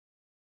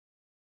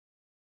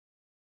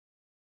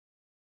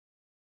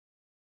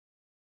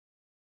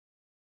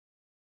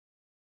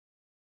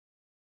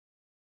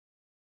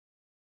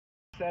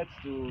set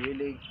to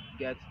really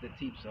get the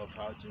tips of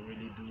how to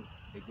really do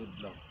a good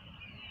block.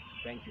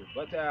 Thank you.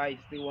 But I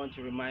still want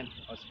to remind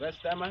us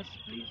first timers,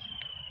 please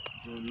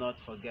do not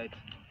forget,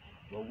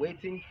 we're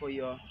waiting for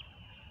your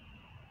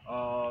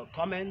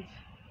comments,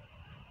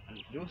 and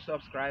do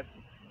subscribe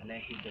and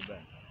then hit the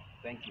bell.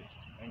 Thank you.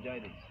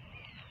 Enjoy this.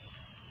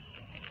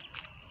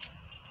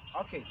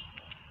 Okay.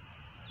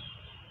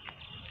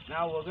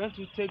 Now we're going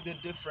to take the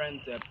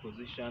different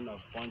position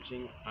of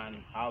punching and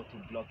how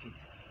to block it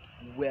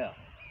well.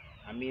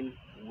 I mean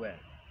well.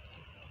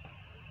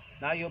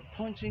 Now you're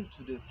punching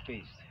to the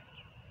face.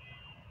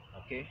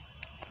 Okay.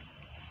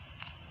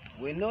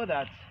 We know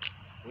that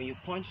when you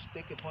punch,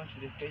 take a punch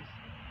to the face,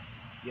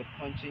 you're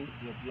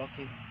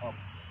blocking up.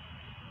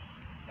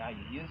 Now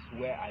you use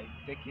where I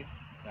take it,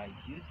 that I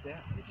use there,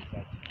 I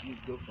decide to use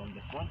go from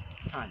the front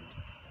hand.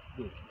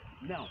 Good.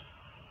 Now,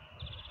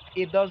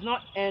 it does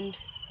not end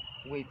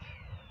with,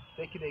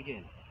 take it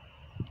again.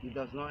 It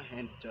does not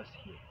end just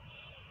here.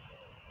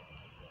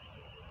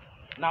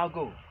 Now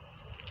go.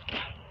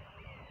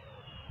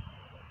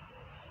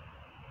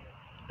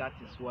 That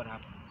is what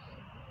happens.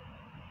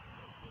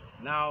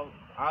 Now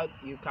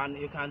you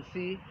can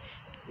see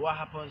what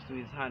happens to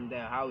his hand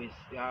there, how he's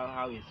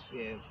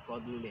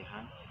cuddling the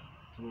hand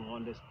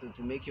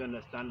to make you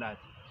understand that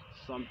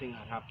something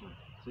had happened.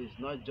 So it's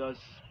not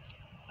just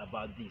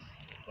about this,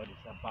 but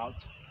it's about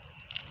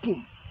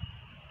boom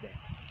there.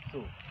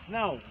 So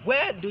now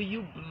where do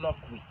you block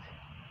with?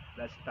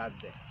 Let's start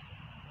there.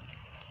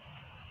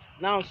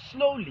 Now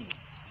slowly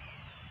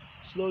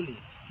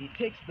he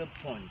takes the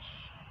punch.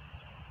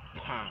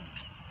 Bam.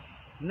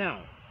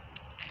 Now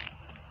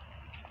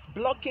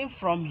blocking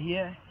from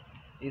here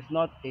is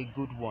not a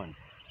good one.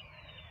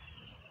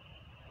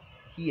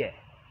 Here,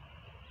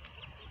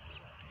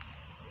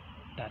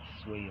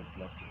 that's where you're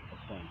blocking the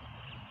point.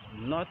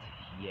 Not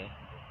here,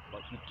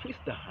 but you twist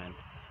the hand.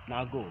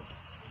 Now go.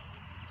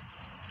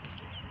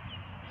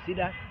 See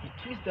that? You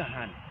twist the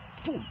hand.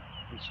 Boom.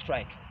 And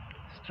strike.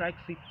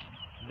 Strikes it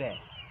there.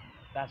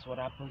 That's what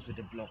happens with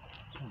the block.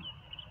 Boom.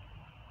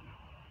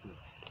 Good.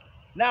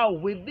 Now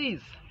with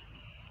this,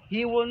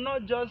 he will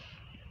not just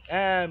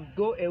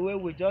go away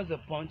with just the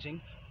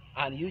punching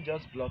and you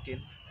just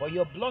blocking, but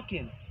your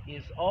blocking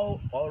is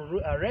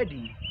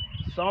already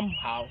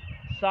somehow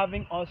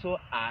serving also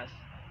as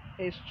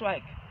a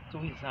strike to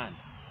his hand.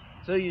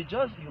 So you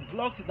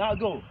block. Now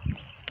go.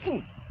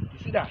 Boom. You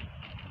see that?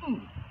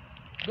 Boom.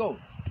 Go.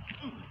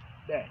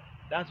 There.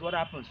 That's what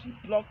happens. You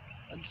block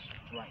and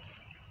strike.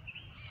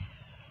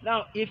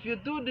 Now if you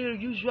do the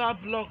usual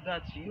block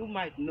that you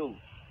might know,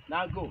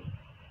 now go.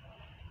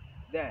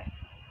 There.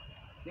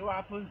 See what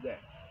happens there?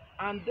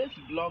 And this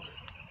block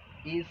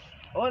is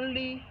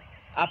only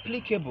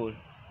applicable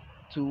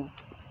to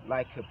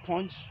like a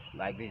punch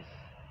like this,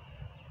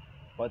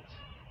 but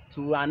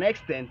to an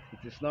extent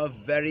it is not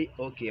very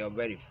okay or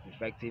very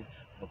effective,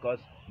 because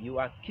you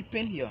are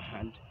keeping your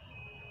hand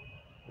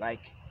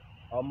like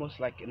almost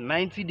like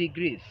 90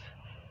 degrees,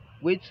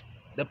 which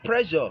the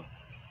pressure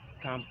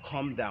can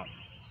come down.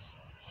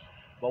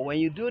 But when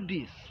you do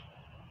this,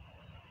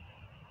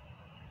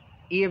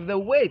 if the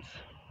weight,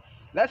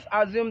 let's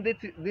assume that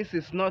this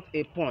is not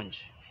a punch,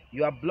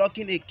 you are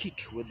blocking a kick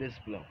with this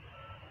block.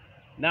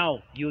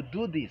 Now you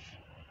do this,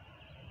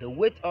 the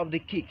weight of the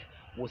kick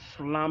will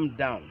slam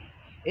down.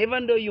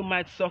 Even though you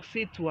might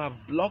succeed to have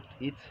blocked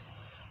it,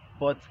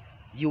 but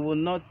you will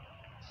not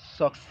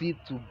succeed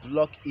to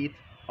block it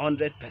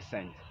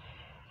 100%.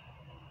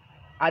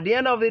 At the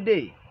end of the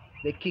day,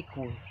 the kick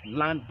will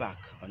land back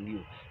on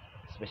you,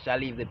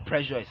 especially if the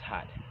pressure is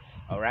hard.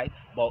 Alright?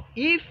 But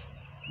if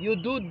you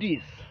do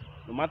this,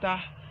 no matter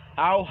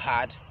how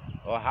hard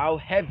or how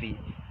heavy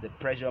the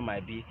pressure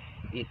might be,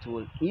 it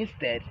will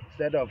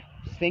instead of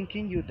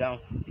sinking you down,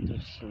 it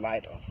will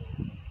slide off.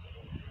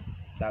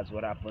 That's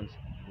what happens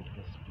with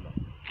this block.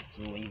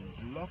 So when you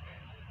block,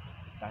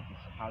 that is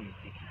how you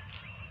take it.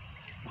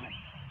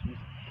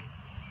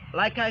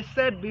 Like I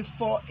said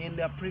before in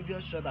the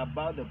previous shot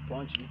about the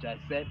punch, which I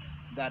said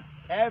that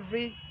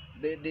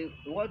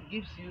what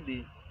gives you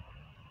the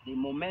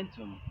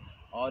momentum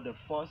or the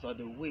force or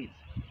the weight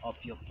of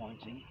your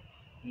punching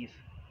is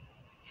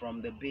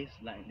from the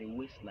baseline, the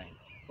waistline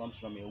comes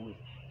from your waist.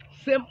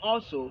 Same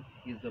also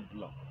is the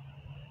block.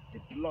 The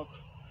block,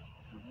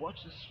 you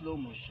watch the slow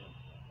motion,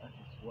 that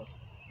is what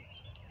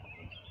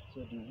happens.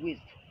 So the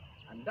waist,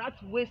 and that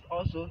waist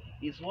also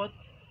is what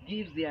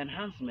gives the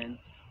enhancement,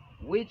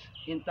 which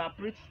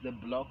interprets the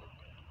block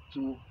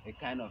to a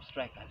kind of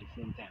strike at the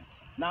same time.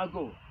 Now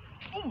go.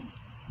 Boom.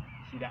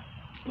 See that?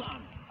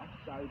 Bam.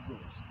 That's how it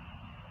goes.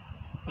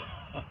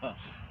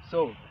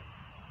 So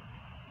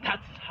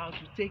that's how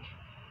to take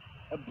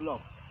a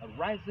block, a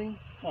rising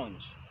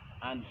punch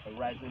and a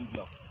rising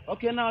block.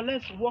 Okay, now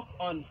let's work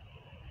on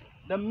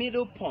the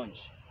middle punch.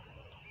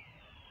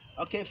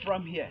 Okay,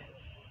 from here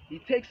he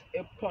takes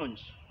a punch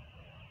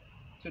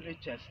to the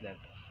chest level.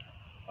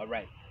 All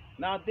right,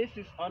 now this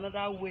is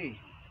another way,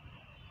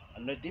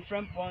 and a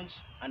different punch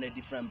and a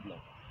different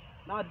block.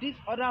 Now this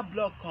other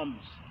block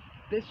comes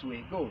this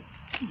way. Go.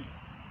 Do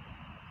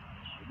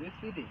you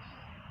see this?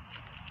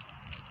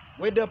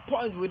 with the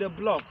punch, with the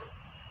block,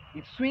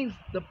 it swings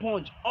the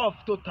punch off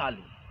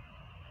totally.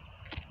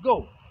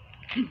 Go.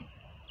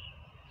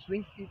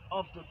 Swings it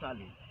off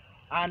totally.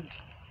 And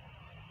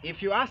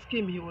if you ask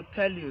him, he will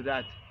tell you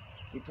that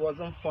it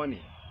wasn't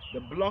funny. The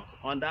block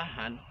on that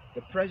hand,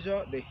 the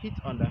pressure, the hit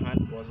on the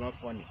hand was not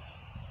funny.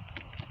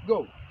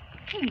 Go.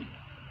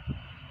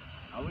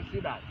 And we see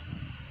that.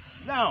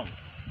 Now,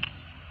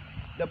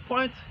 the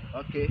point,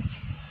 okay,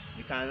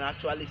 you can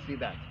actually see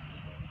that.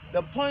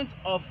 The point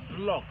of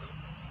block,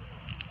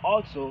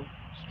 also,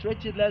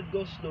 stretch it, let's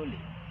go slowly.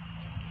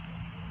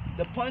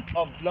 The point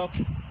of block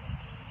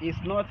is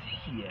not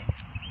here,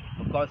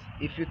 because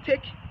if you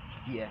take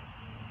here,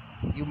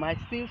 you might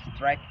still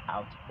strike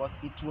out, but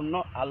it will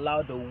not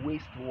allow the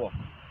waist to work,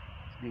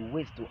 the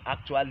waist to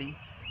actually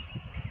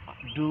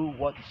do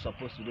what it's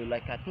supposed to do.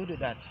 Like I told you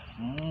that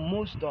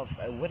most of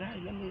whether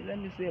let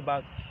me say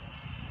about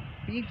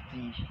 50,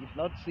 if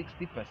not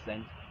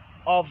 60%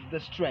 of the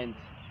strength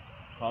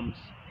comes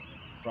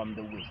from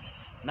the waist.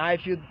 Now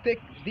if you take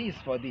this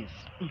for this,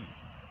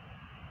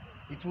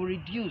 it will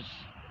reduce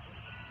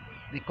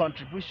the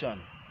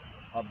contribution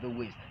of the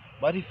waist.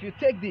 But if you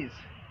take this,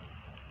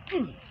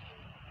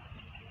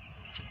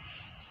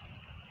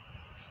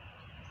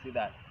 see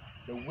that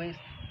the waist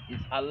is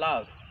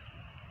allowed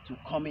to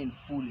come in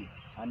fully,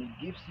 and it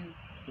gives you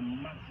the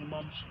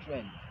maximum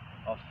strength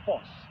of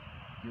force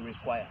you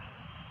require.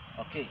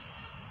 Okay,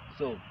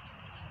 so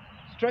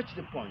stretch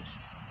the punch.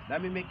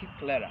 Let me make it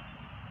clearer.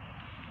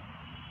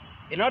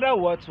 In other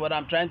words, what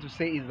I'm trying to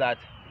say is that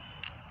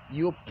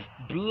you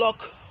block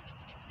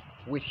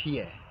with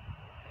here,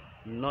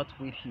 not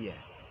with here,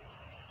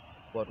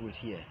 but with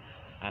here.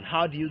 And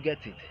how do you get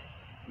it?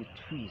 You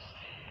twist.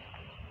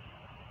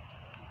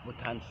 We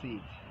can see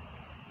it.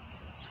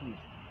 Twist.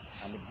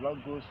 And the block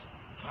goes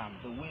bam,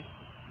 the waist.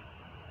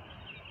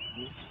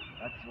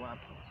 That's what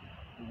happens.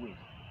 The waist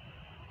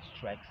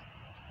strikes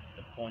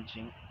the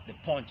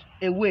punch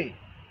away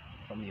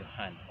from your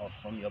hand or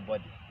from your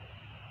body.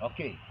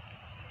 Okay.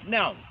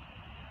 Now,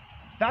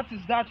 that is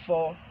that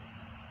for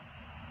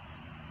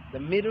the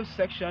middle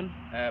section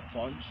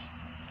punch.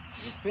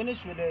 We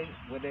finished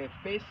with the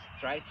face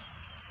strike.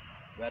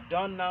 We are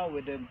done now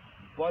with the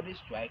body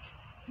strike.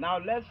 Now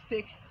let's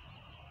take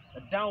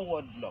a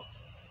downward block.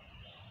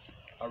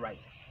 All right.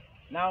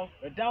 Now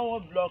a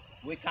downward block,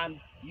 we can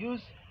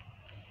use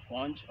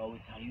punch or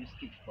we can use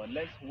kick, but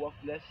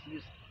let's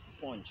use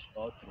punch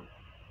all through.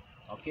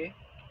 Okay.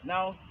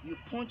 Now you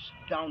punch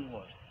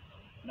downward.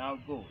 Now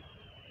go.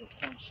 You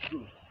punch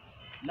good.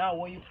 Now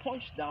when you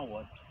punch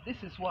downward, this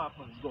is what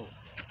happens. Go.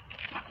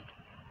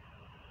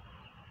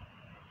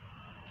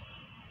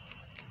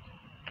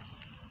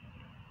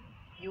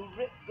 You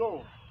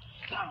go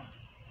down.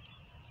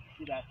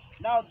 See that?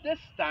 Now this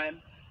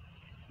time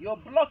you're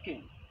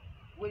blocking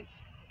with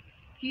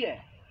here.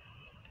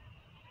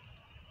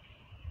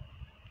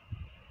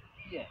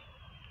 Here.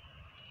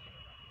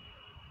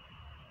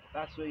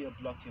 That's where you're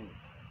blocking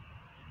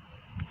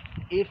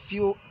with.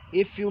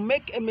 If you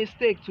make a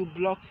mistake to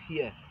block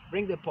here,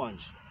 bring the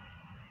punch.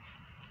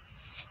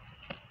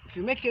 If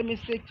you make a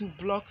mistake to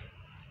block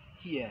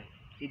here,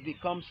 it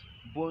becomes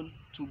bone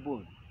to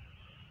bone.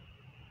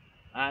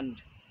 And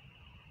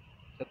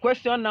the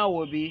question now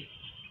will be,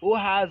 who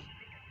has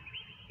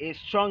a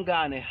stronger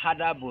and a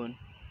harder bone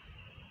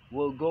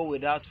will go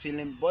without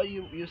feeling, but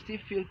you still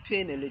feel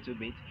pain a little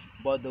bit,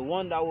 but the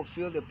one that will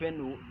feel the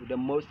pain the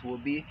most will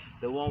be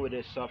the one with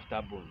a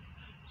softer bone.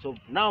 So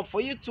now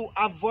for you to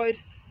avoid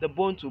the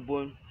bone to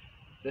bone,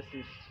 this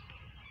is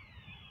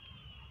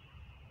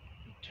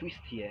the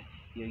twist here.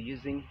 You're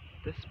using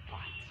this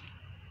part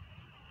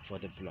for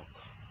the block.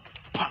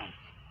 Bam.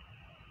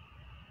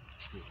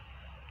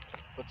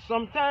 But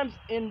sometimes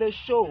in the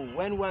show,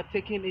 when we're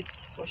taking it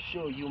for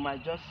show, you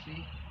might just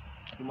see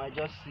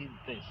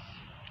this.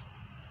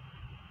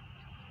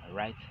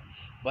 Alright?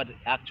 But the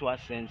actual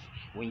sense,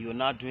 when you're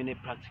not doing it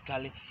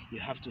practically, you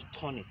have to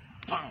turn it.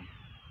 Bam!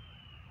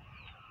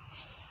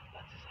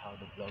 That is how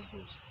the block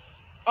goes.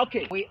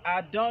 Okay, we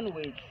are done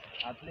with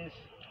at least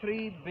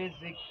 3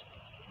 basic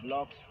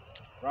blocks,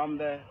 from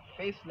the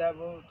face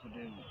level to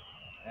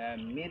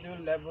the middle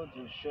level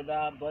to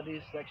shoulder,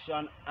 body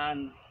section,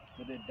 and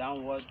to the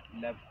downward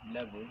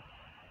level.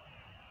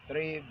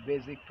 3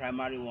 basic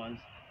primary ones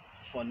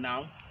for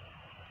now.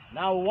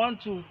 Now we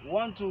want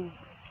to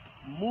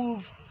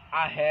move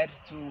ahead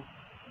to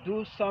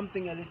do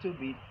something a little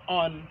bit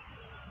on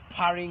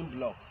parrying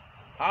block.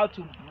 How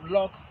to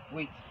block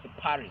with the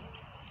parry.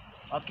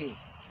 Okay,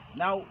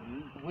 now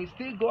we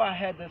still go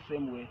ahead the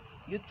same way.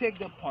 You take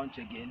the punch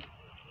again.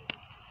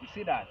 You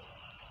see that?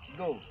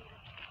 Go.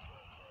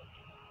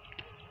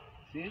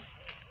 See?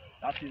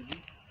 That is it.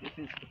 This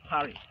is the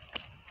parry.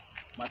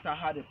 No matter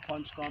how the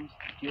punch comes,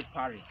 you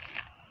parry.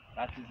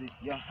 That is it.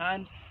 Your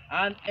hand.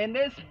 And in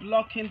this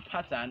blocking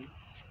pattern,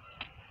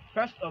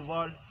 first of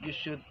all, you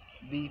should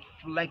be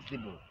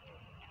flexible.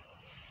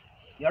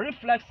 Your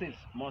reflexes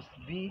must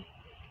be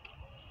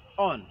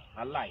on,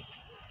 alive.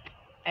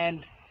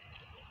 And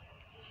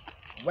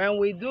when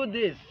we do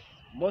this,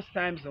 most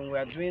times when we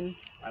are doing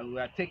and we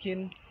are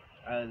taking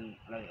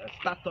like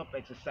startup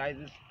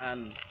exercises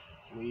and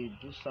we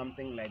do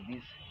something like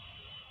this,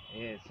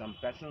 some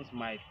persons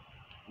might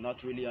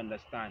not really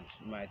understand.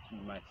 It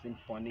might seem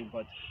funny,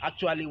 but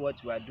actually what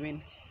we are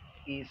doing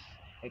is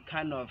a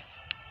kind of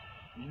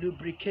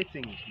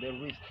lubricating the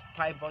wrist,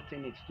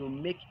 pivoting it to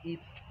make it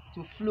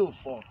to flow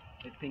for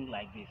a thing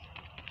like this.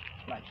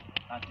 Like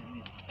that is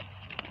it.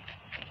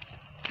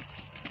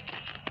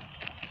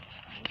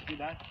 You see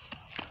that?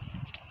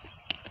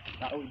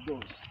 That's how it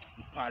goes.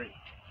 You parry.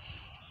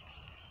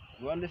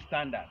 You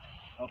understand that?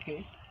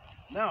 Okay.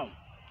 Now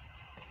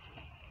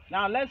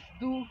let's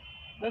do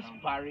this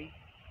parry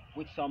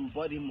with some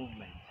body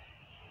movement.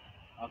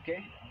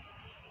 Okay.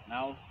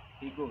 Now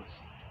he goes.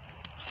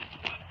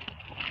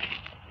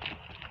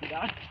 See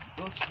that?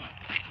 Goes.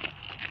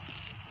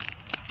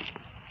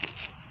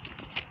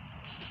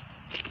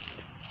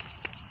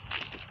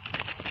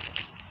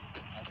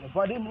 The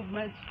body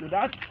movement to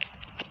that.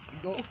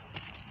 Go.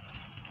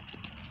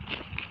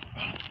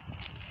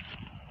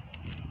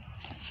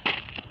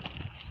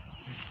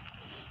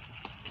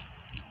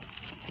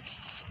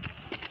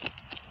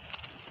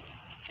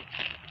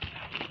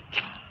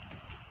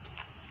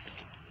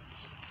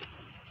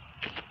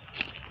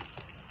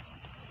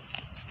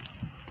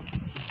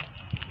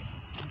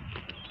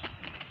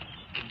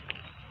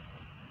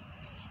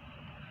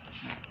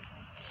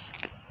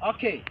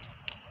 Okay.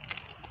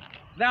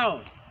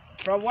 Now,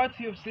 from what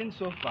you've seen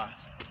so far,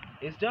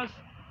 it's just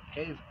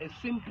a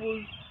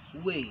simple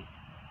way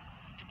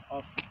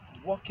of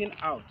working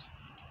out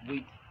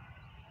with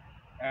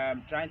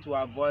trying to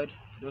avoid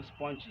those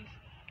punches,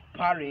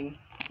 parrying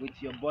with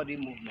your body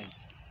movement.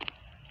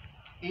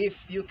 If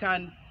you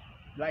can,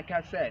 like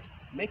I said,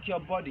 make your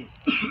body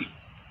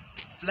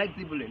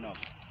flexible enough,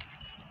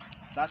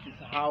 that is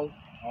how,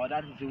 or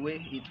that is the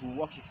way it will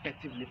work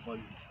effectively for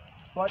you.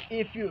 But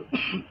if you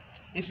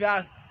if you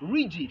are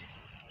rigid,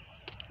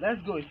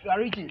 let's go. If you are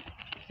rigid,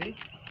 see,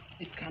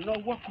 it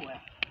cannot work well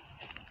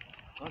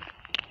because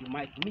you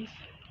might miss.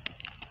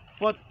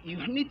 But you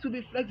need to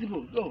be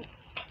flexible. Go.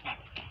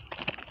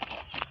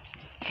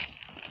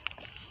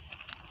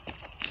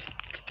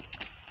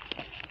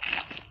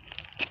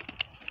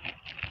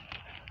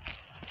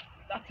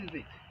 That is it.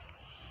 You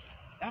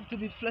have to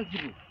be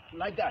flexible,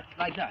 like that,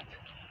 like that.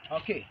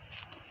 Okay,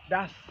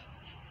 that's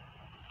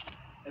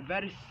a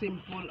very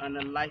simple and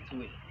a light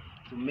way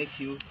to make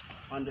you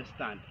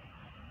understand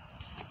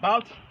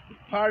about the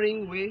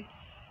parrying way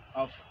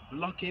of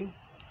blocking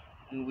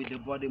and with the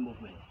body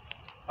movement.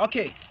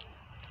 Okay,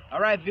 all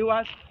right,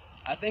 viewers,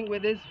 I think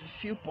with these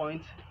few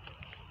points,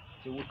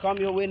 so we'll come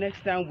your way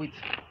next time with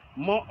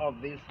more of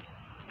this.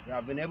 We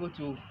have been able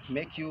to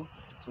make you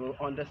to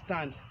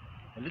understand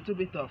a little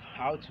bit of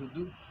how to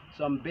do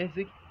some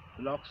basic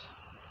blocks.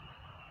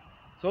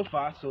 So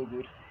far so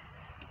good.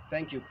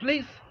 Thank you.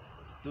 Please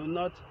do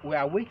not, we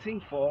are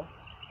waiting for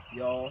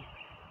your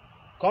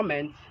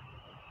comments,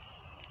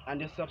 and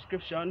your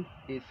subscription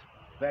is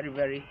very,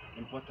 very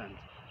important.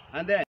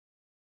 And then